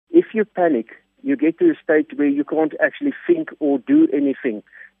you panic, you get to a state where you can't actually think or do anything.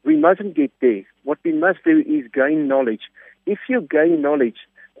 We mustn't get there. What we must do is gain knowledge. If you gain knowledge,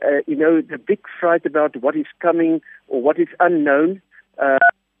 the big fright about what is coming or what is unknown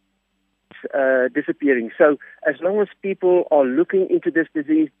is disappearing. So as long as people are looking into this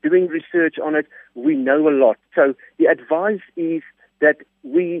disease, doing research on it, we know a lot. So the advice is that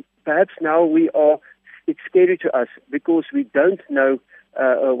it's scary to us because we don't know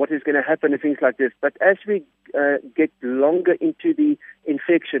what is going to happen and things like this. But as we get longer into the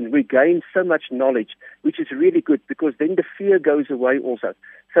infection, we gain so much knowledge, which is really good because then the fear goes away also.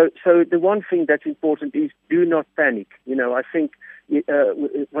 So the one thing that's important is do not panic. I think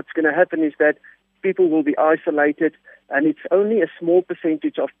what's going to happen is that people will be isolated, and it's only a small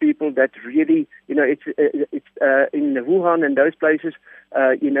percentage of people that really, it's in Wuhan and those places,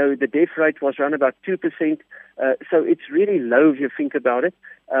 the death rate was around about 2%. So it's really low if you think about it.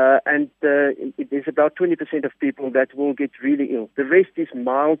 And there's about 20% of people that will get really ill. The rest is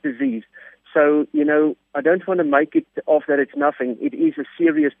mild disease. So, I don't want to make it off that it's nothing. It is a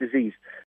serious disease.